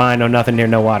ain't never buying nothing near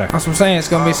no water. That's what I'm saying. It's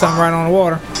gonna be something right on the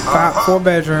water.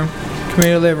 4-bedroom,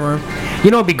 community living room. You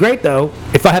know, it'd be great though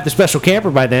if I had the special camper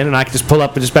by then and I could just pull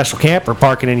up with the special camper,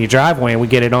 park it in your driveway, and we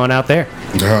get it on out there.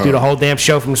 Uh-huh. Do the whole damn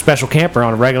show from the special camper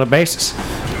on a regular basis.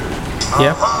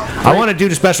 Yeah, I want to do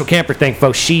the special camper thing for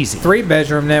sheezy.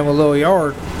 3-bedroom then with a little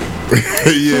yard.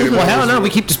 Yeah. Well, hell no, we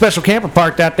keep the special camper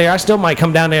parked out there. I still might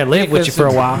come down there and live with you for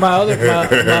a while. My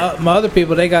other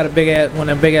people, they got a big ass one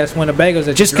of them big ass Winnebagos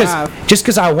that Just you drive.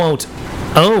 because I won't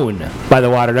own by the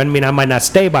water doesn't mean I might not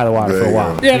stay by the water There for a you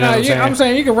while. go. Yeah, You know no, what I'm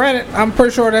saying you can rent it. I'm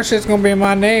pretty sure that shit's gonna be in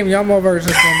my name. Y'all motherfuckers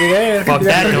just gonna be there. Fuck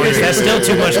that noise. That's still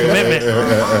too much commitment.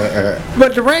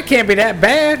 But the rent can't be that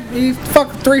bad. You fuck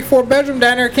 3-4 bedroom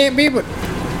down there can't be, but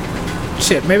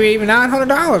shit, maybe even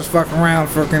 $900 fucking around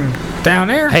fucking down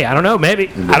there. Hey, I don't know. Maybe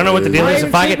I don't know what the deal Why is. even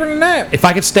If I cheaper could, than that? if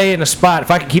I could stay in a spot,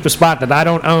 if I could keep a spot that I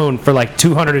don't own for like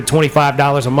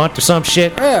 $225 a month or some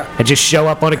shit, Yeah. and just show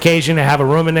up on occasion and have a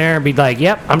room in there and be like,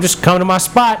 "Yep, I'm just coming to my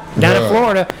spot down in Yeah.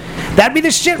 Florida." That'd be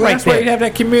the shit Well, right that's why you'd there. have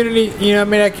that community, you know what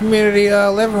I mean, that community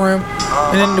living room.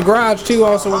 And then the garage, too,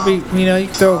 also would be, you know, you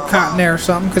can throw a cot in there or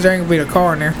something, because there ain't going to be a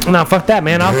car in there. No, fuck that,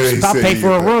 man. Yeah, he I'll said pay you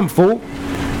for a got- room, fool.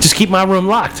 Just keep my room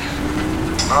locked.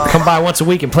 Come by once a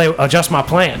week and adjust my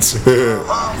plans.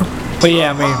 But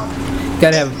yeah, I mean,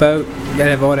 gotta have a boat,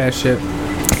 gotta have all that shit.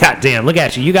 God damn, look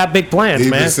at you. You got big plans, He's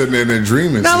man. been sitting there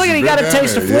dreaming. Now since look at he's he got a been down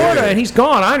taste of there. Florida Yeah. and he's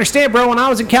gone. I understand, bro. When I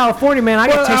was in California, man, I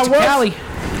got a taste of Cali.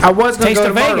 I was gonna Taste go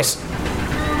of to Vegas.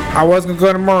 Myrtle. I was gonna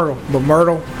go to Myrtle, but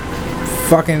Myrtle,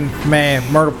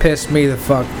 Myrtle pissed me the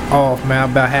fuck off, man.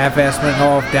 About half-ass went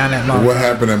off down that mountain. What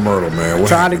happened at Myrtle, man? What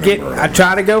happened at Myrtle? I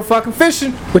tried to go fucking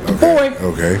fishing with the boy,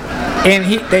 Okay. and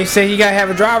they say he gotta have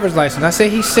a driver's license. I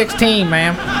said he's 16,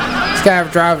 ma'am. He's gotta have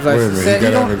a driver's Wait a license. minute, Said, he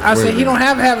he gotta don't, have a- I wait a said he don't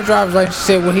minute. have a driver's license. She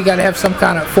said, well, he gotta have some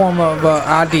kind of form of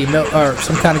ID, or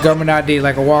some kind of government ID,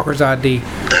 like a walker's ID.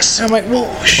 And I'm like, well,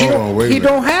 Hold on, wait a he minute.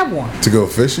 don't have one. To go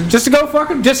fishing? Just to get a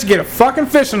fucking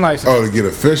fishing license. Oh, to get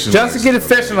a fishing Just to get a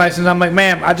license. fishing license. I'm like,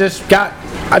 ma'am, I just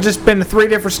been to 3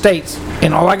 different states,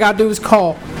 and all I gotta do is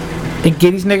call and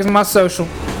get these niggas my social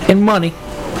and money,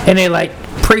 and they like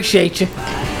appreciate you.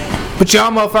 But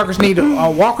y'all motherfuckers need a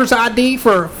walker's ID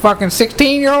for a fucking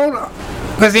 16-year-old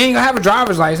because he ain't gonna have a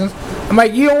driver's license. I'm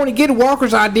like, you only get a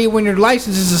walker's ID when your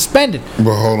license is suspended.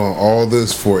 But hold on, all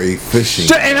this for a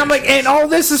fishing. And I'm like, and all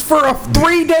this is for a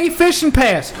 3-day fishing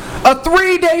pass. A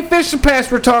 3-day fishing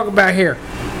pass we're talking about here.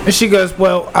 And she goes,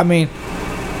 well, I mean,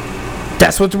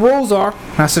 that's what the rules are.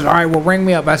 And I said, all right, well, ring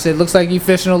me up. I said, looks like you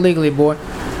fishing illegally, boy.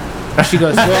 And she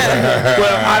goes,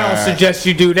 well, I don't suggest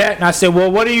you do that. And I said, well,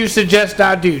 what do you suggest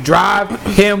I do? Drive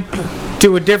him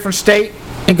to a different state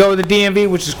and go to the DMV,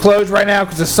 which is closed right now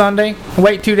because it's Sunday, and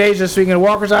wait 2 days just so you can get a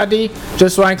walker's ID,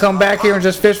 just so I can come back here and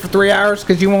just fish for 3 hours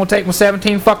because you won't take my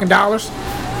 $17 fucking dollars?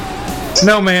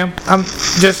 No, ma'am.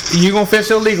 You gonna fish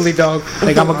illegally, dog.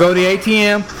 Like, I'm gonna go to the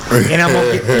ATM and I'm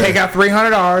gonna take out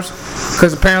 $300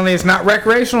 because apparently it's not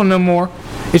recreational no more.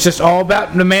 It's just all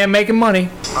about the man making money.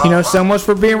 You know, so much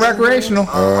for being recreational.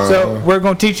 So we're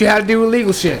gonna teach you how to do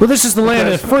illegal shit. Well, this is the land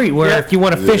of the free, where if you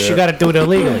want to fish, you got to do it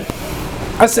illegally.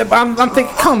 I said, I'm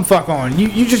thinking, come fuck on.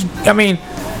 You just, I mean,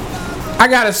 I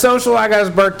got his social, I got his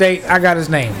birth date, I got his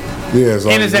name. Yeah, it's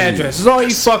all And his you need. address. It's all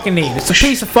you fucking need. It's a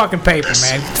piece of fucking paper,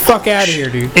 man. Get the fuck out of here,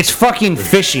 dude. It's fucking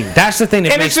fishing. That's the thing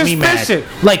that And makes it's me just mad. fishing.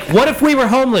 Like, what if we were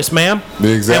homeless, ma'am?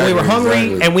 Exactly, And we were hungry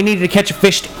exactly. and we needed to catch a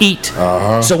fish to eat.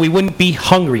 Uh-huh. So we wouldn't be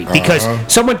hungry. Because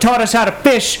someone taught us how to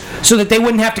fish so that they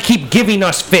wouldn't have to keep giving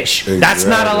us fish. That's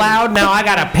not Exactly. allowed. Now I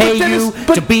gotta pay then you it's-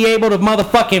 but- to be able to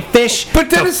motherfucking fish, But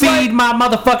then to it's feed like- my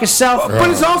motherfucking self. But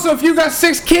it's also if you got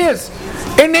 6 kids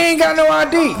and they ain't got no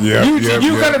ID.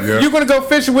 You're gonna go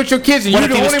fishing with your kids and What you're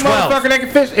if the he was only 12? motherfucker that can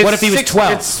fish. What if he was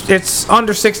 12? It's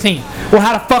under 16. Well,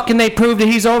 how the fuck can they prove that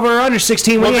he's over or under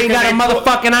 16 when Well, he ain't got a because they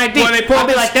motherfucking ID? well, they pull I'll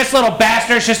be this- like, this little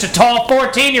bastard's just a tall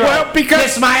 14-year-old. Well, because-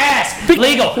 Kiss my ass.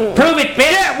 Legal. Prove it,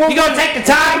 bitch. Yeah, well, you gonna take the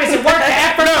time? Is it worth the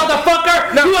effort,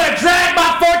 motherfucker? No. You wanna drag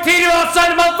my 14-year-old son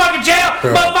to motherfucking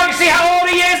jail? Motherfucker, see how old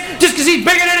he is? Just because he's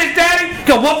bigger than his daddy?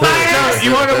 Go whoop my ass.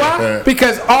 You wanna know why?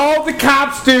 Because all the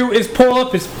cops do is pull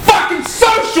up his fucking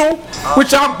social,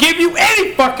 which I'll give you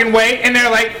any fucking way, and they're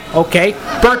like, okay,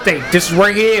 birthday, this is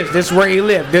where he is, this is where he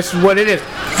lived, this is what it is.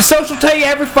 The social tell you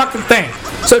every fucking thing.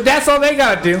 So that's all they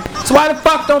gotta do. So why the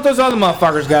fuck don't those other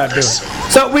motherfuckers gotta do it?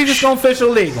 So we just gonna fish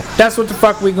illegal. That's what the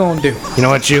fuck we gonna do. You know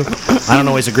what, you? I don't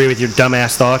always agree with your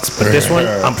dumbass thoughts, but this one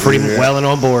I'm pretty well and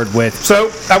on board with.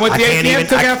 So I went to the I can't ATM, even-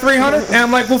 took I- out 300, and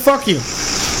I'm like, well, fuck you.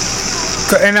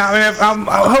 And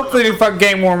hopefully the fucking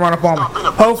game won't run up on me.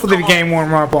 Hopefully the game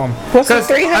won't run up on me. What's the 'Cause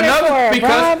 300 for,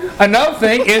 because Rob? another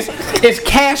thing is it's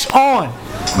cash on.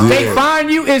 They Yeah. fine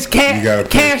you is You gotta pay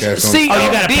cash cash on. COD. Oh,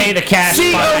 you gotta pay the cash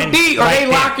fine COD or right they there.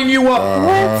 locking you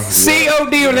up.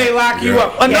 COD or they lock you Yeah.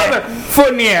 up. Another foot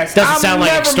in the ass. Doesn't I'm sound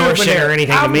like never extortion moving there. or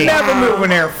anything to I'm me. never moving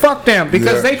there. Fuck them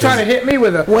because Yeah, they try to hit me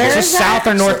with a. Where Is is this that? South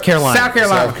or North Carolina? South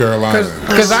Carolina. South Carolina.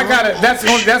 Because I got it.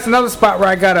 That's another spot where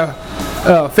I got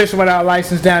a fishing without a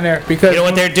license down there. Because You know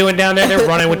what they're doing down there? They're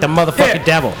running with the motherfucking Yeah.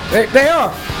 devil. They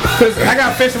are. Because I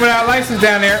got fishing without a license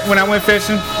down there when I went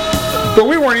fishing. But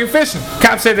we weren't even fishing.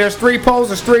 Cops said there's 3 poles,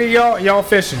 there's 3 of y'all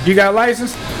fishing. You got a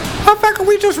license? Motherfucker,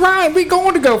 we just riding. We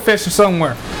going to go fishing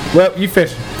somewhere. Well, you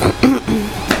fishing.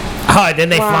 Oh, then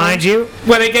they find you?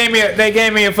 Well, they gave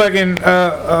me a fucking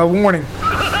warning.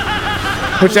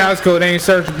 Which I was cool. They ain't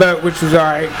searched the boat, which was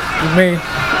alright with me.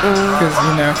 Because,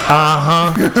 you know.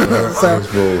 So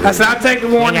I said, I'll take the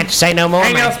You ain't warning. got to say no more,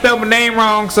 Ain't man. gonna spell my name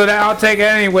wrong, so that I'll take it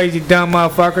anyways, you dumb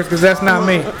motherfuckers, because that's not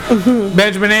me.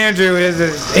 Benjamin Andrew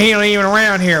he ain't even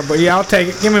around here, but yeah, I'll take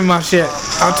it. Give me my shit.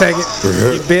 I'll take it,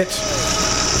 you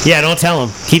bitch. Yeah, don't tell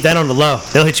them. Keep that on the low.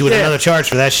 They'll hit you with Yeah. another charge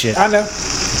for that shit. I know.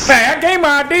 Hey, I gave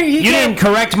my ID. You didn't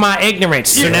correct my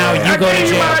ignorance, so now I you go to gave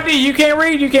you my jail. ID. You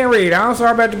can't read. I'm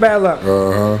sorry about your bad luck.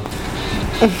 Uh-huh.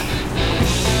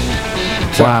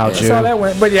 Wow, That's Jew. how that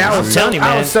went. But yeah, I was telling you,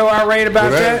 man. so irate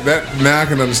about Well, that. now I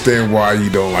can understand why you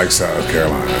don't like South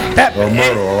Carolina or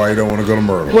Myrtle, or why you don't want to go to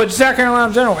Myrtle. Well, South Carolina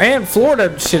in general and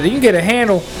Florida, shit, you can get a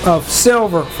handle of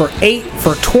silver for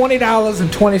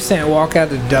 $20.20. Walk out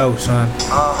the door, son.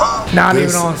 Not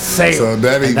even on sale. So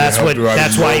that even That's helped what- you out.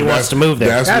 that's why he wants to move there.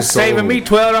 That's what That's saving sold- me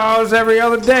 $12 every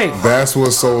other day. That's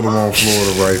what sold him on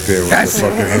Florida right there with That's- the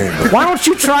fucking handle. Why don't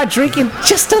you try drinking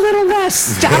just a little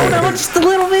less? I don't know, just a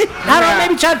little bit. I don't know,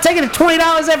 maybe try to take it to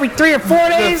 $20 every 3 or 4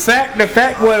 days. The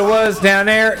fact what it was down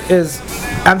there is,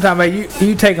 I'm talking about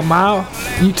you take a mile,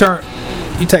 you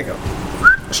take a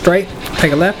straight,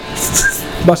 take a left,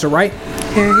 bust a right,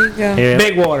 Here you go. Yeah.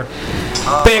 big water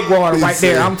right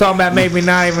there. I'm talking about maybe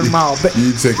not even a mile. But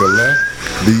You take a left,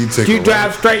 then you take you a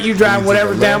drive right. straight, you drive You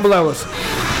whatever's take a down left. below us.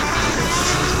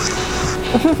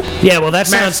 Yeah, well, that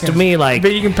sounds to me like.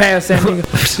 But you can pass that.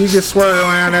 You can swerve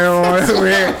around there or over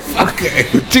here. Okay.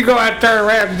 But you go out and turn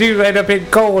around, you end up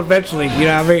hitting cold eventually. You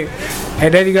know what I mean?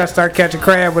 And then you got to start catching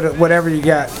crab with whatever you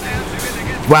got.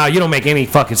 Wow, you don't make any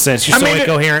fucking sense. You're I so mean,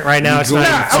 incoherent right now. It's you not go-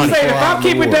 even Nah, I'm funny. saying if I'm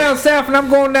keeping down south and I'm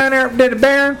going down there to the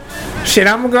Barren, shit,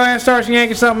 I'm gonna go ahead and start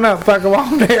yanking something up. Fuck while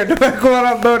I'm there. Going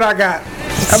up boat I got.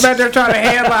 I'm out there trying to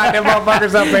headline them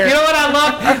motherfuckers up there. You know what I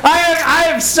love? I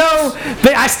am so.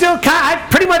 But I still I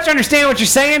pretty much understand what you're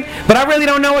saying, but I really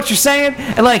don't know what you're saying.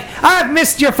 And like, I've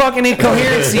missed your fucking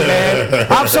incoherency, man.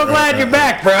 I'm so glad you're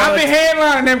back, bro. I've been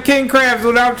headlining them king crabs.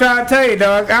 What I'm trying to tell you,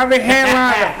 dog. I've been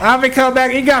headlining them. I've been coming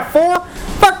back. You got 4?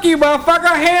 Fuck you, motherfucker.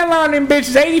 I headline them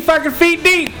bitches 80 fucking feet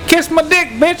deep. Kiss my dick,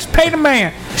 bitch. Pay the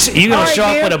man. You gonna Alright, show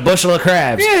up man. with a bushel of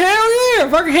crabs? Yeah, hell yeah.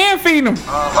 Fucking hand feeding them.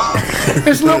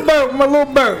 This little boat, my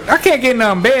little boat. I can't get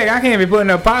nothing big. I can't be putting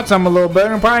no pots on my little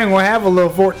boat. I'm probably gonna have a little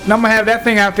fort. I'm gonna have that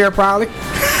thing out there probably.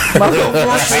 My little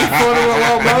 14-footer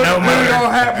little boat. No We're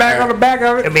gonna have back on the back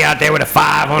of it. It'll be out there with a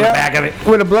 5 on the Yep. back of it.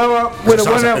 With a blow up, with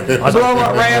a blow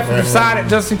up raft beside it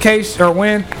just in case or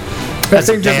when. That That's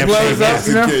a thing just damn blows shame, up, Just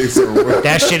you in know? case or what.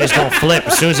 That shit is gonna flip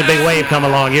as soon as a big wave come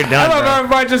along. You're I done, don't know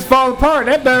bro. if I just fall apart.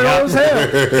 That boat Yep. old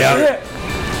as hell.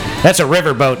 Yeah. That's a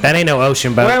river boat. That ain't no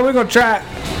ocean boat. Well, we're gonna try it.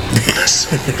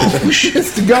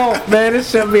 It's the golf, man. It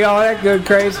shouldn't be all that good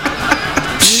crazy.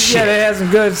 You gotta have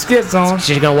some good skits on.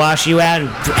 She's gonna wash you out and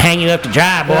hang you up to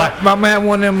dry, boy. I'm gonna have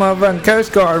one of them motherfucking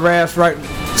Coast Guard rafts right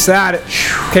beside it.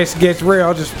 In case it gets real,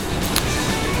 I'll just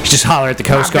Just holler at the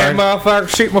Coast that Guard.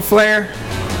 motherfucker, shoot my flare.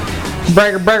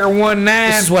 Breaker 19.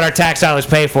 This is what our tax dollars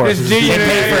pay for. It's G unit,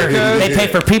 because- They pay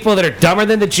for people that are dumber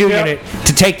than the Jew Yep. unit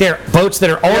to take their boats that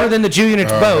are older than the Jew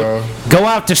unit's boat, go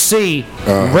out to sea,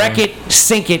 wreck it,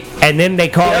 sink it, and then they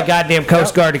call Yep. the goddamn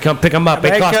Coast Guard to come pick them up.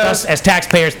 It They costs come- us as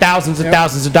taxpayers thousands and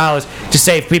thousands of dollars to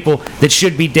save people that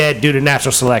should be dead due to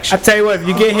natural I selection. tell you what, if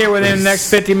you get here within the next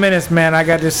 50 minutes, man, I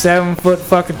got this 7-foot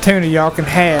fucking tuna y'all can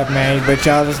have, man. But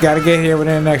y'all just gotta get here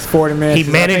within the next 40 minutes. He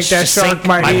 'cause I think managed that to shark sink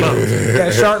might my eat boat. it.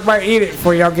 That shark might eat it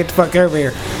before y'all get the fuck over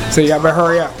here. So y'all better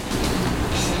hurry up.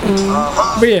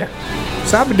 But yeah,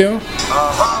 so I've been doing.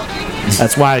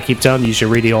 That's why I keep telling you should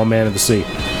read The Old Man of the Sea.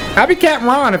 I'd be Captain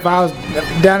Ron if I was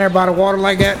down there by the water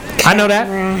like that. I know that.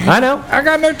 I know. I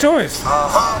got no choice.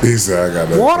 He said, I got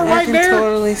that. Water I right can there.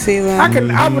 totally see that. I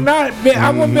would not. I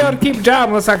wouldn't be able to keep a job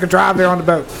unless I could drive there on the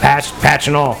boat. Patch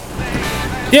and all.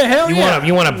 Yeah, hell You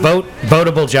yeah. want a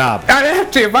boatable job. I'd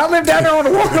have to. If I lived down there on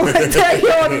the water like that, you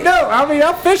already know. I mean,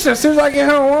 I'm fishing. As soon as I get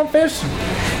home, I'm fishing.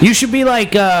 You should be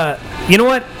like, you know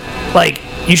what? Like,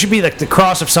 you should be like the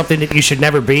cross of something that you should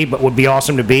never be, but would be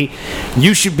awesome to be.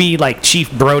 You should be like Chief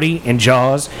Brody in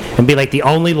Jaws and be like the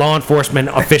only law enforcement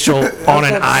official on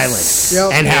an island.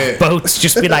 Yep. And have boats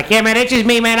just be like, yeah, man, it's just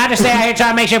me, man. I just stay out here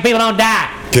trying to make sure people don't die.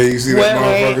 Can you see that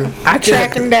motherfucker? I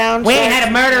Track him down. We ain't had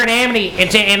a murder in Amity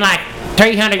in like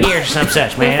 300 years or some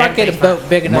such, man. If I get a boat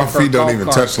big My enough for a feet don't golf even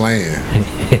cart, touch land.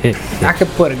 I could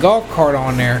put a golf cart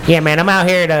on there. Yeah, man, I'm out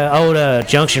here at old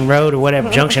Junction Road or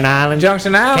whatever, Junction Island.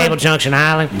 Junction Island. Cable Junction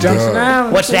Island. Junction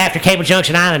Island. What's after Cable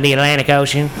Junction Island? The Atlantic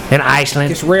Ocean and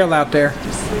Iceland. It's real out there.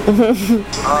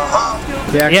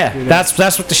 Yeah, Yeah, that's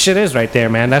what the shit is right there,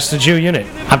 man. That's the Jew unit.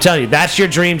 I'm telling you, that's your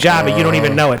dream job, and you don't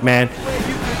even know it, man.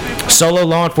 Solo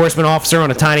law enforcement officer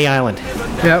on a tiny island.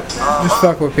 Yep. Just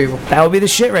fuck with people. That would be the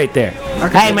shit right there.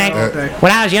 can Hey, do man, that all day.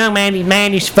 when I was young, man, the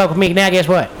man used to fuck with me. Now, guess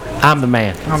what? I'm the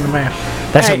man. I'm the man.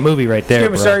 That's Hey, a movie right there,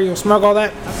 Excuse me, sir. bro. You gonna smoke all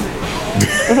that?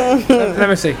 Let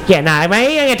me see. Yeah, nah, man,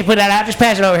 you don't get to put that out. Just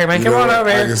pass it over here, man. Come on over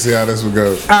I here. can see how this would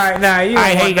go. All right, now you All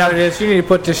right, don't here want you none go. of this. You need to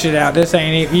put this shit out. This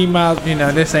ain't emails. You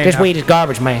know, this ain't. This weed is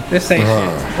garbage, man. This ain't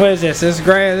shit. What is this? This is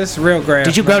grass. This is real grass.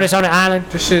 Did you grow this on the island?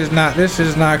 This shit is not. This shit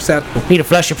is not acceptable. You need to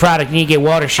flush your product. You need to get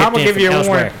water shipped I'm gonna in give from you a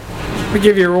elsewhere. warning. We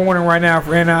give you a warning right now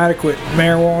for inadequate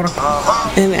marijuana.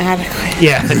 Inadequate.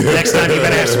 Yeah, next time you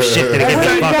better have some shit that gets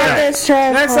You fucked got up. this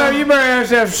trap. Next time you better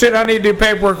have some shit I need to do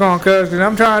paperwork on, cuz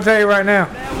I'm trying to tell you right now.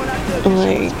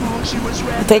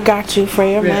 Like, they got you for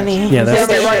your money. Yeah, that's-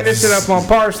 They'll be writing this shit up on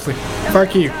parsley.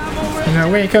 Fuck you. You know,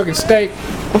 we ain't cooking steak.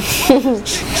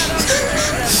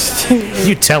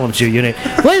 You tell them, Jew Unit.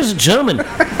 Ladies and gentlemen,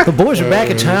 the boys are back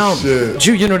in town. shit.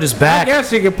 Jew Unit is I back.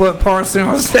 guess you could put parsley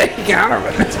on steak. I don't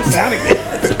know. It sounded good.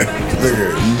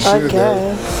 Nigga, you I should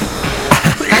though.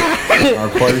 guess. I'm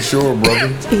quite sure, brother.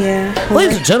 Yeah.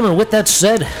 Ladies and gentlemen, with that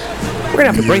said, we're going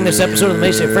to have to bring this episode of the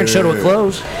Mason and French Show to a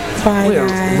close. Bye, We are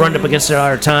guys. running up against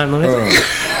our time limit.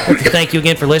 I'd like to thank you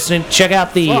again for listening. Check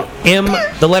out the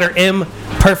the letter M,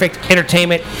 Perfect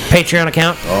Entertainment Patreon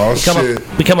account. Oh, shit.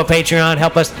 Become a Patreon.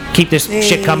 Help us keep this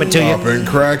shit coming to you. Popping,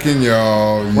 cracking,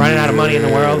 y'all. Running out of money in the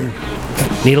world.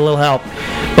 Need a little help.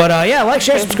 But yeah, like,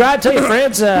 share, subscribe. Tell your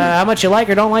friends how much you like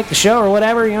or don't like the show or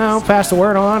whatever. You know, pass the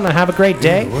word on. Have a great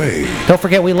day. Wait, Don't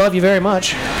forget, we love you very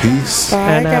much. peace, Bye,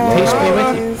 And, peace be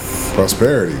with you. guys.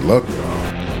 prosperity, love you.